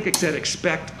said, I think it said,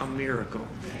 expect a miracle.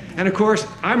 And of course,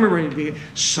 I remember it being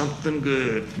something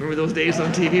good. Remember those days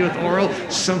on TV with Oral?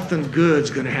 Something good's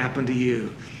going to happen to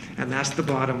you. And that's the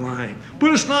bottom line.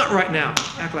 But it's not right now.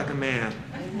 Act like a man.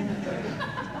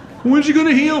 When's he going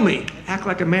to heal me? Act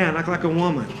like a man, act like a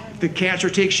woman. If the cancer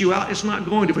takes you out, it's not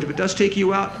going to. But if it does take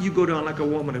you out, you go down like a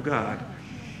woman of God.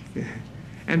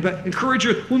 But encourage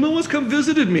well, no one's come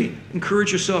visited me.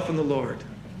 Encourage yourself in the Lord.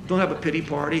 Don't have a pity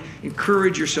party.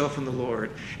 Encourage yourself in the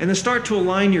Lord. And then start to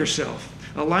align yourself.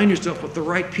 Align yourself with the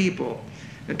right people.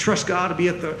 And trust God to be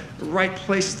at the right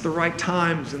places, at the right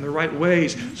times, in the right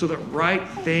ways, so that right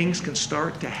things can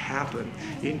start to happen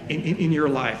in your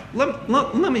life.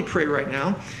 Let me pray right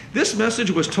now. This message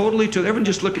was totally to, everyone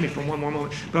just look at me for one more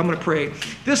moment, but I'm going to pray.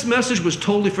 This message was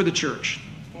totally for the church.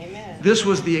 This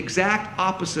was the exact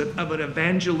opposite of an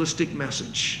evangelistic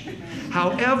message.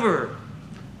 However,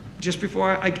 just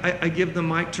before I give the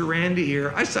mic to Randy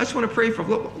here, I just want to pray for,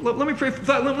 let me pray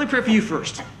for you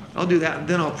first. I'll do that, and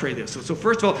then I'll pray this. So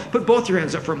first of all, put both your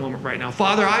hands up for a moment right now.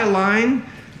 Father, I align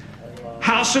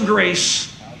House of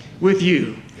Grace with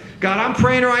you. God, I'm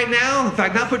praying right now. In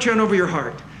fact, now put your hand over your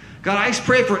heart. God, I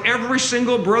pray for every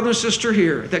single brother and sister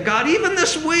here, that God, even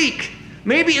this week,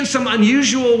 maybe in some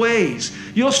unusual ways,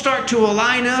 you'll start to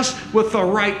align us with the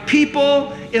right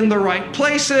people, in the right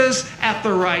places, at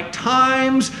the right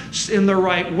times, in the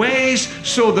right ways,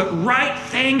 so that right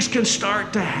things can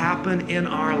start to happen in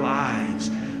our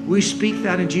lives. We speak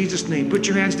that in Jesus' name. Put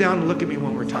your hands down and look at me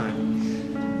one more time.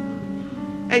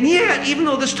 And yet, even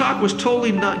though this talk was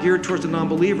totally not geared towards the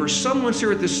non-believers, someone's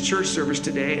here at this church service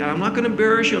today, and I'm not going to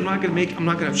embarrass you, I'm not going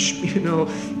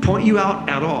to point you out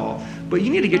at all, but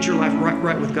you need to get your life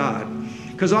right with God.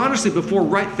 Because honestly, before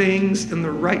right things in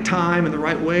the right time and the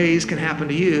right ways can happen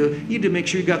to you, you need to make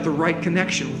sure you got the right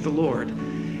connection with the Lord.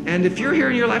 And if you're here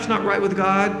and your life's not right with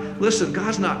God, listen,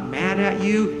 God's not mad at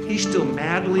you. He's still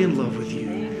madly in love with you.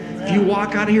 If you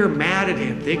walk out of here mad at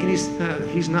him, thinking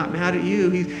he's not mad at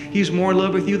you, he's more in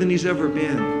love with you than he's ever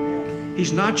been.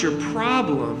 He's not your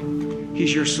problem.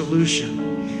 He's your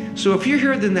solution. So if you're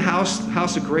here in the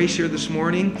house of grace here this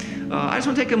morning, I just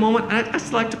want to take a moment, and I'd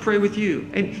just like to pray with you.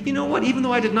 And you know what? Even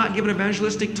though I did not give an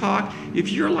evangelistic talk,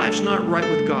 if your life's not right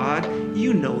with God,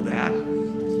 you know that.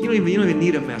 You don't even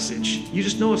need a message. You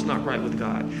just know it's not right with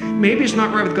God. Maybe it's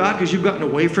not right with God because you've gotten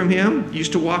away from him. You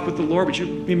used to walk with the Lord, but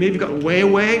maybe you've gotten way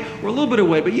away or a little bit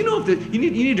away. But you know that you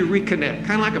need to reconnect.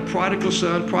 Kind of like a prodigal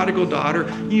son, prodigal daughter.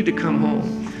 You need to come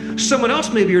home. Someone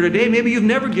else may be here today. Maybe you've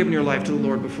never given your life to the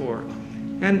Lord before.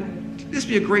 And this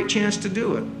would be a great chance to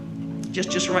do it.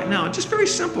 Just right now. It's just very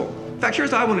simple. In fact,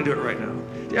 here's how I want to do it right now.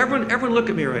 Everyone look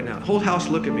at me right now. Whole house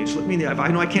look at me. Just look me in the eye. I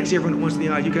know I can't see everyone at once in the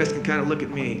eye. You guys can kind of look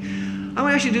at me. I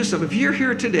want to actually do something. If you're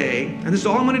here today, and this is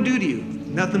all I'm going to do to you,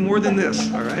 nothing more than this,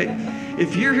 all right?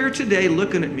 If you're here today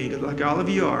looking at me, like all of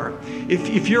you are,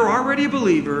 if you're already a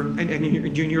believer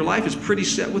and your life is pretty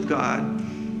set with God,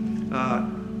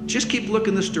 just keep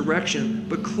looking this direction,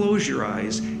 but close your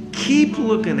eyes. Keep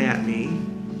looking at me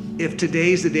if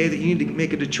today's the day that you need to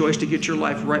make a choice to get your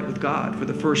life right with God for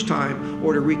the first time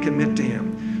or to recommit to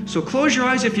him. So close your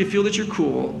eyes if you feel that you're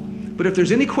cool. But if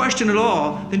there's any question at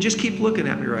all, then just keep looking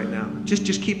at me right now.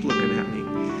 Just keep looking at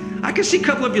me. I can see a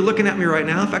couple of you looking at me right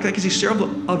now. In fact, I can see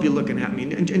several of you looking at me.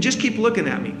 And just keep looking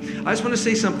at me. I just want to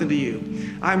say something to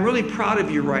you. I'm really proud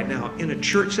of you right now in a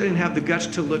church setting, have the guts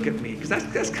to look at me. Because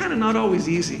that's kind of not always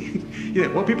easy. You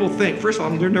know, what people think. First of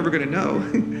all, they're never going to know.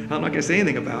 I'm not going to say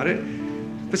anything about it.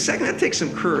 But second, that takes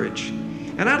some courage.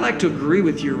 And I'd like to agree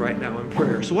with you right now in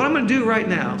prayer. So what I'm going to do right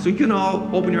now, so you can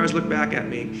all open your eyes, look back at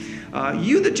me.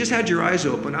 You that just had your eyes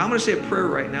open, I'm going to say a prayer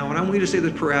right now, and I want you to say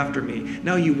this prayer after me.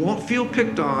 Now, you won't feel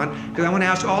picked on, because I want to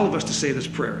ask all of us to say this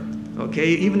prayer. Okay?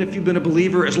 Even if you've been a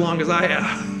believer as long as I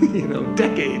have,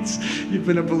 decades, you've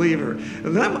been a believer.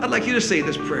 And then I'd like you to say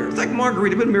this prayer. It's like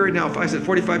Margarita, been married now, if I said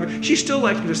 45 years, she still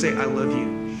likes me to say, I love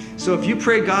you. So if you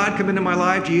pray, God, come into my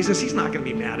life, Jesus, he's not going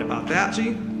to be mad about that.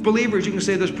 So believers, you can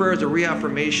say this prayer as a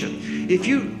reaffirmation. If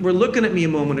you were looking at me a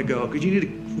moment ago because you need to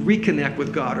reconnect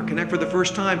with God or connect for the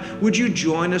first time, would you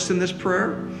join us in this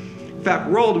prayer? In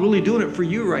fact, we're all really doing it for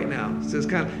you right now. So it's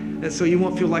and so you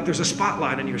won't feel like there's a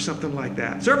spotlight on you or something like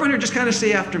that. So everyone here, just kind of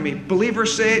say after me.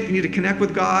 Believers, say it. You need to connect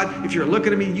with God. If you're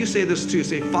looking at me, you say this too.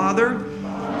 Say, Father,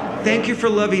 thank you for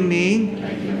loving me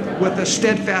with a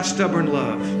steadfast, stubborn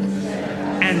love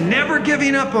and never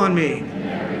giving up on me,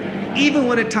 even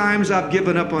when at times I've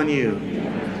given up on you.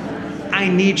 I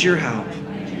need your help.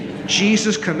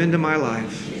 Jesus, come into my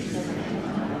life.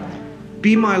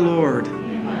 Be my Lord,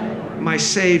 my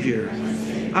Savior.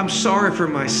 I'm sorry for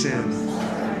my sin.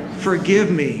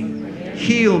 Forgive me,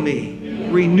 heal me,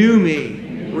 renew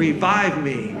me, revive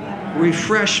me,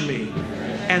 refresh me,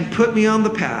 and put me on the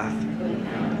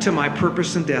path to my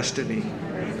purpose and destiny.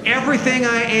 Everything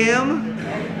I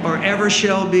am or ever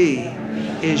shall be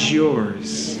is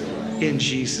yours in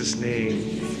Jesus' name.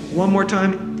 One more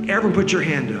time, everyone put your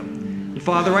hand up. And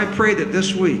Father, I pray that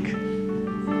this week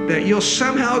that you'll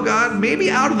somehow, God, maybe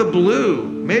out of the blue,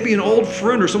 maybe an old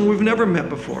friend or someone we've never met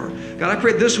before. God, I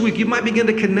pray this week you might begin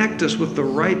to connect us with the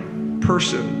right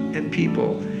person and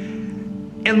people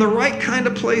in the right kind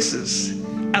of places,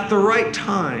 at the right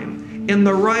time, in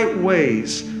the right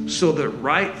ways, so that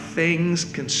right things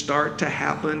can start to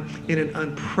happen in an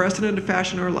unprecedented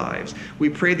fashion in our lives. We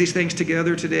pray these things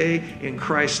together today in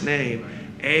Christ's name.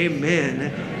 Amen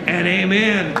and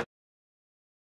amen.